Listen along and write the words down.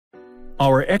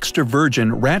Our extra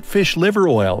virgin ratfish liver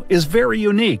oil is very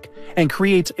unique and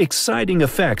creates exciting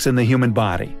effects in the human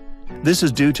body. This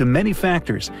is due to many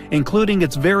factors, including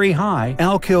its very high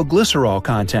alkyl glycerol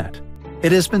content.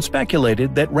 It has been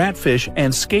speculated that ratfish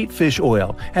and skate fish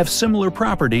oil have similar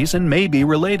properties and may be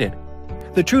related.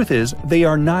 The truth is, they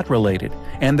are not related,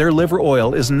 and their liver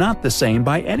oil is not the same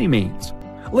by any means.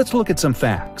 Let's look at some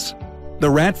facts. The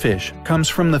ratfish comes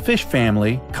from the fish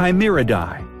family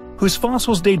Chimeridae, whose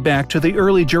fossils date back to the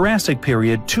early Jurassic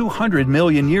period 200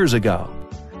 million years ago.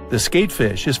 The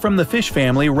skatefish is from the fish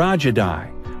family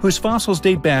Rogidae, whose fossils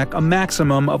date back a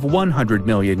maximum of 100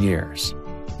 million years.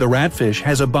 The ratfish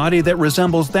has a body that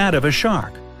resembles that of a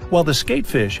shark, while the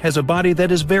skatefish has a body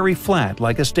that is very flat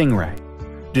like a stingray.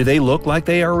 Do they look like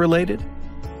they are related?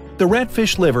 The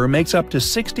ratfish liver makes up to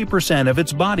 60% of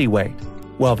its body weight,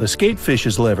 while the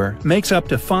skatefish's liver makes up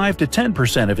to 5 to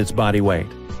 10% of its body weight.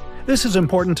 This is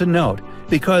important to note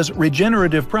because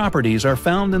regenerative properties are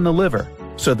found in the liver,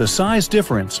 so the size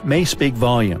difference may speak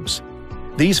volumes.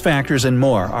 These factors and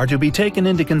more are to be taken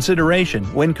into consideration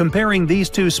when comparing these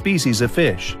two species of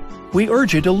fish. We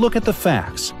urge you to look at the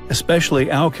facts, especially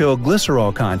alkyl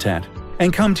glycerol content,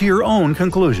 and come to your own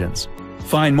conclusions.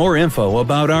 Find more info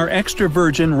about our extra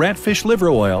virgin ratfish liver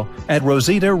oil at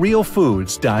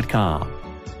rositarealfoods.com.